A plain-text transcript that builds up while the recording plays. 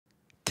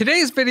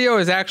Today's video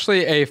is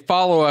actually a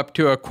follow-up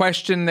to a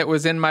question that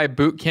was in my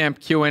bootcamp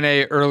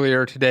Q&A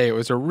earlier today. It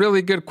was a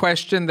really good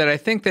question that I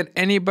think that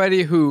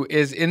anybody who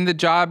is in the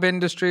job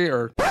industry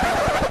or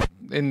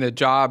in the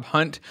job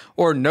hunt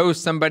or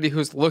knows somebody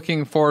who's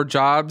looking for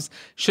jobs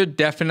should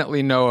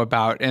definitely know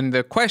about. And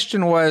the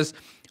question was,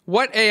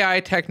 what AI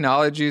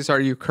technologies are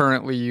you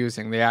currently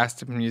using? They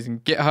asked if I'm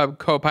using GitHub,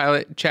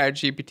 Copilot,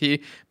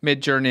 ChatGPT,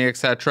 Midjourney,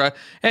 etc.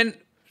 And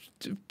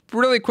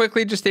really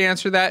quickly, just to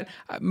answer that,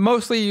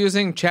 mostly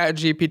using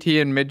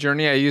ChatGPT and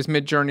Midjourney. I use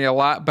Midjourney a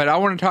lot, but I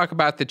want to talk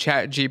about the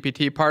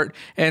ChatGPT part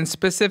and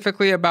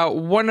specifically about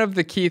one of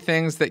the key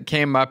things that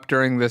came up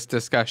during this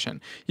discussion.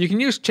 You can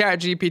use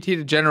ChatGPT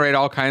to generate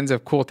all kinds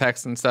of cool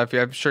text and stuff.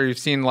 I'm sure you've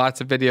seen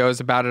lots of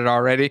videos about it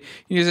already.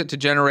 You use it to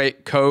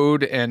generate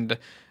code and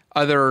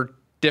other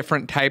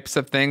different types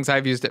of things.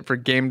 I've used it for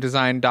game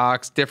design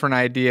docs, different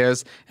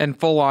ideas, and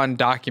full-on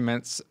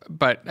documents,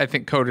 but I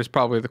think code is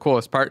probably the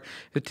coolest part.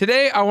 But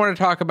today, I want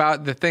to talk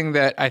about the thing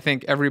that I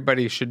think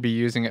everybody should be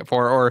using it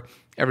for, or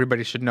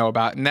everybody should know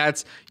about, and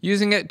that's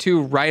using it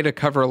to write a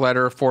cover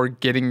letter for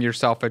getting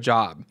yourself a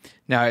job.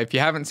 Now, if you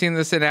haven't seen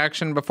this in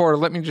action before,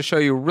 let me just show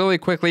you really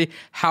quickly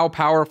how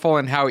powerful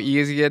and how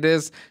easy it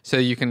is so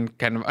you can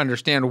kind of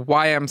understand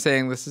why I'm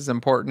saying this is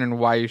important and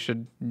why you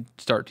should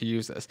start to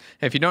use this.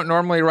 If you don't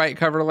normally write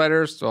cover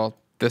letters, well,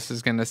 this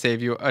is going to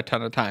save you a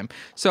ton of time.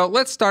 So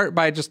let's start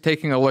by just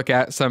taking a look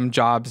at some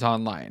jobs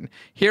online.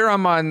 Here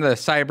I'm on the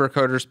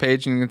Cybercoders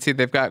page, and you can see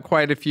they've got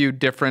quite a few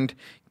different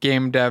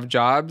game dev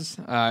jobs.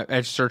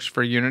 I searched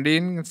for Unity,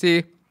 and you can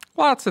see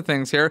lots of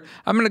things here.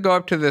 I'm going to go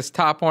up to this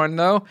top one,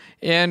 though,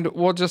 and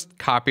we'll just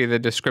copy the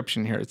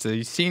description here. It's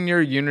a senior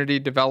Unity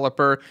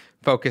developer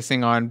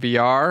focusing on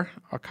VR.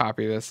 I'll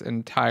copy this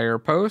entire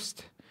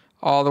post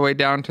all the way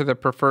down to the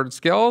preferred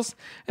skills,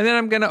 and then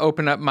I'm going to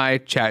open up my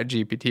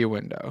ChatGPT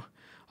window.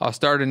 I'll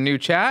start a new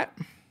chat,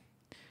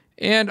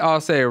 and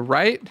I'll say,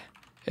 write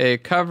a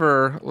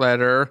cover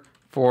letter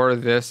for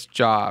this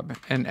job,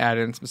 and add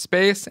in some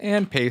space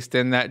and paste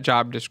in that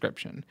job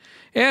description.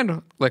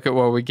 And look at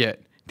what we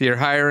get. Dear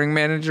hiring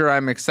manager,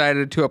 I'm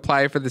excited to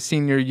apply for the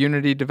senior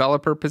Unity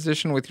developer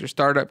position with your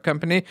startup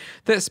company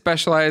that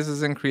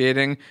specializes in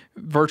creating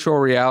virtual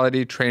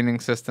reality training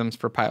systems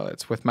for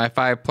pilots. With my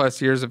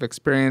 5+ years of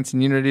experience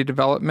in Unity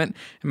development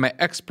and my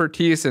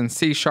expertise in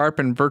C#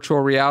 and virtual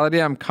reality,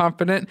 I'm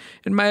confident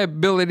in my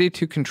ability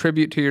to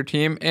contribute to your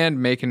team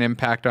and make an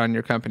impact on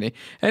your company.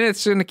 And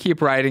it's going to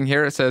keep writing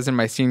here. It says in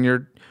my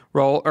senior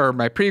role, or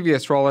my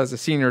previous role as a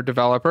senior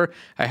developer,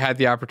 I had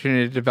the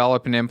opportunity to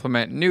develop and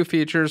implement new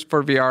features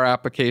for VR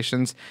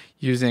applications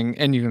using,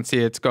 and you can see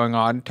it's going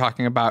on,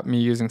 talking about me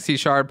using C#,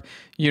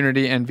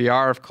 Unity, and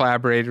VR. I've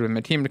collaborated with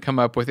my team to come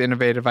up with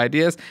innovative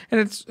ideas, and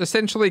it's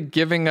essentially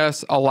giving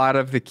us a lot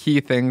of the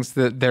key things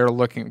that they're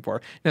looking for.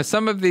 Now,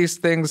 some of these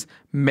things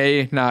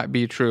may not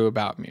be true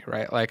about me,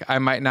 right? Like, I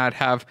might not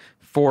have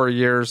 4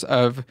 years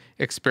of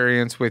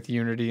experience with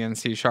Unity and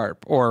C#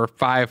 or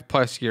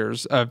 5+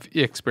 years of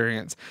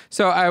experience.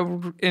 So I,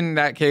 in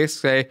that case,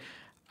 say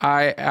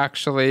I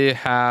actually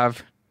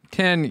have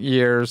 10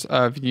 years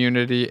of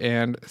Unity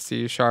and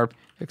C#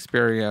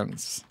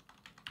 experience.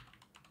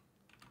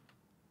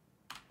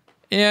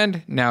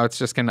 And now it's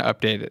just going to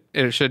update it.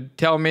 It should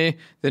tell me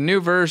the new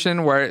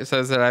version where it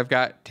says that I've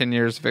got 10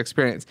 years of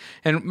experience.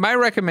 And my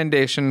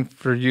recommendation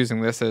for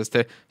using this is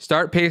to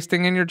start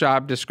pasting in your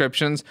job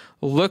descriptions,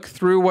 look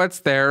through what's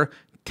there,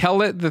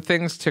 tell it the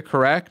things to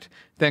correct,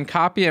 then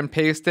copy and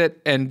paste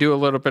it and do a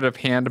little bit of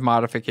hand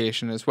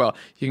modification as well.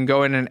 You can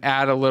go in and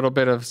add a little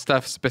bit of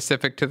stuff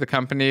specific to the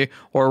company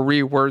or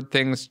reword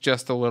things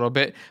just a little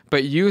bit.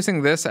 But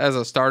using this as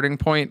a starting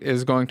point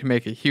is going to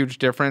make a huge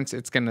difference.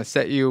 It's going to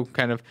set you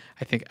kind of,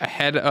 I think,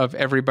 ahead of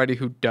everybody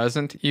who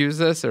doesn't use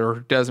this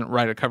or doesn't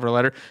write a cover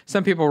letter.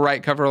 Some people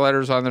write cover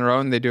letters on their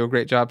own. They do a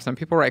great job. Some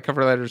people write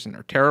cover letters and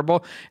they're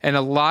terrible. And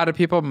a lot of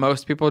people,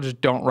 most people just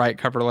don't write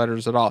cover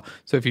letters at all.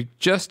 So if you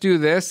just do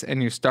this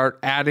and you start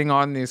adding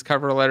on these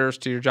cover letters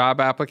to your job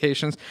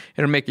applications,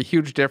 it'll make a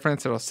huge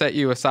difference. It'll set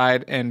you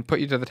aside and put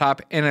you to the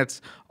top, and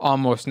it's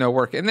almost no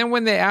work. And then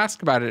when they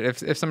ask about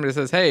it, if somebody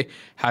says, hey,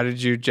 how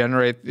did you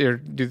generate or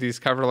do these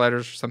cover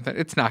letters or something,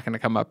 it's not going to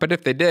come up. But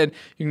if they did,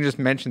 you can just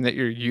mention that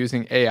you're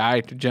using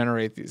AI to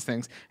generate these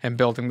things and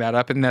building that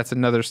up, and that's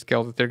another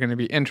skill that they're going to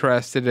be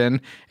interested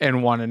in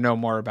and want to know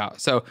more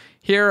about. So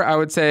here I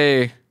would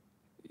say,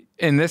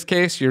 in this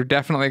case, you're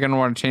definitely going to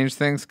want to change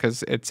things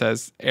because it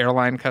says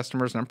airline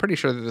customers, and I'm pretty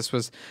sure that this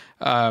was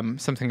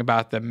something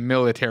about the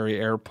military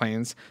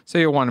airplanes. So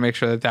you'll want to make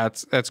sure that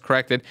that's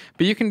corrected.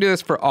 But you can do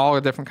this for all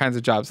the different kinds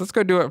of jobs. Let's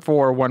go do it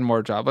for one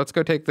more job. Let's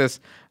go take this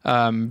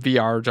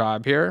VR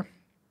job here.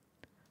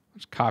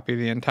 Let's copy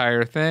the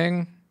entire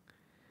thing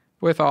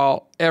with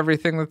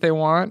everything that they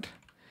want,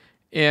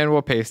 and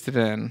we'll paste it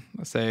in.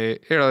 Let's say,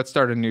 here, let's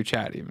start a new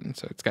chat even,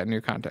 so it's got new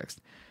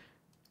context.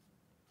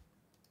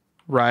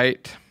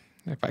 Right.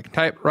 If I can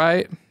type,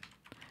 write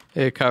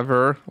a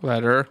cover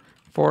letter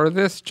for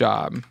this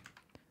job.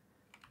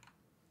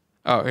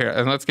 Oh, here,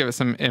 and let's give it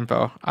some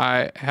info.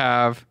 I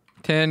have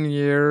 10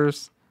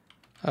 years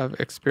of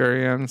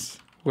experience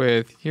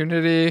with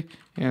Unity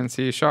and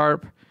C#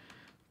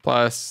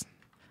 plus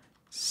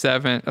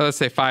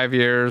 5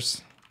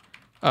 years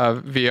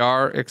of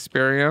VR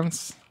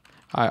experience.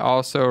 I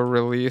also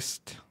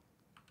released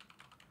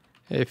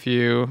a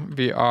few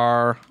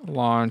VR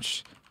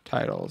launch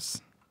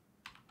titles.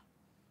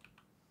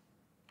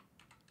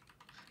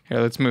 Here,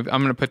 let's move.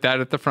 I'm going to put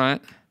that at the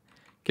front,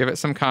 give it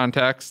some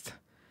context,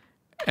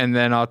 and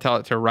then I'll tell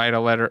it to write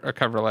a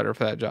cover letter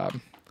for that job.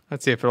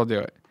 Let's see if it'll do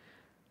it.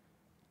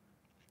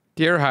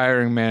 Dear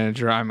hiring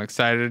manager, I'm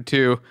excited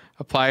to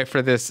apply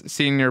for this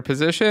senior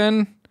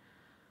position,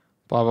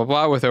 blah, blah,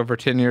 blah, with over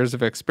 10 years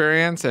of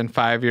experience and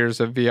 5 years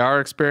of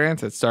VR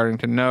experience. It's starting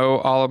to know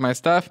all of my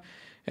stuff.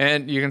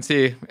 And you can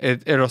see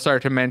it'll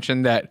start to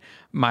mention that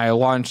my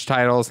launch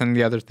titles and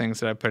the other things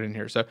that I put in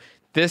here. So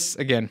this,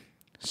 again,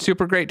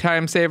 super great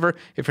time saver.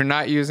 If you're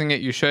not using it,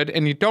 you should.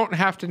 And you don't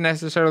have to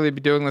necessarily be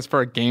doing this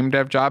for a game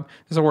dev job.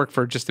 This will work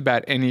for just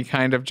about any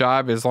kind of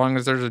job. As long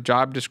as there's a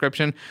job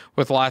description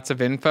with lots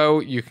of info,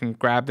 you can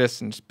grab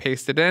this and just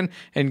paste it in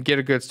and get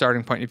a good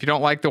starting point. If you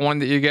don't like the one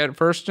that you get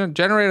first,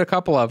 generate a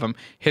couple of them.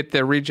 Hit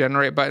the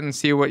regenerate button,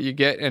 see what you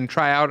get, and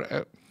try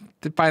out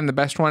to find the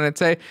best one, I'd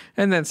say,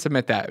 and then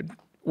submit that.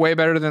 Way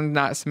better than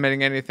not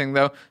submitting anything,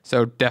 though.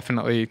 So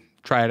definitely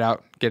try it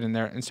out, get in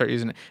there and start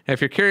using it. And if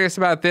you're curious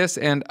about this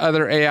and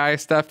other AI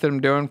stuff that I'm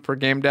doing for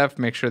game dev,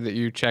 make sure that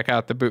you check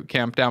out the boot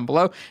camp down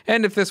below.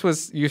 And if this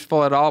was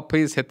useful at all,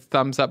 please hit the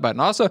thumbs up button.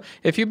 Also,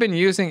 if you've been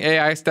using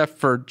AI stuff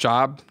for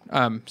job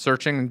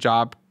searching and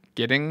job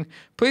getting,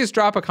 please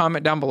drop a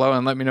comment down below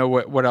and let me know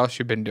what else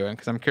you've been doing,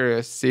 because I'm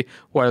curious to see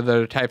what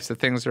other types of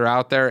things are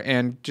out there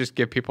and just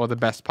give people the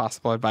best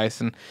possible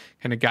advice and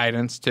kind of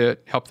guidance to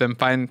help them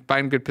find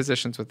good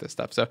positions with this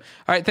stuff. So, all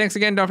right, thanks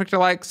again. Don't forget to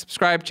like,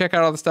 subscribe, check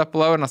out all the stuff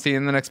below, and I'll see you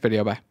in the next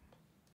video. Bye.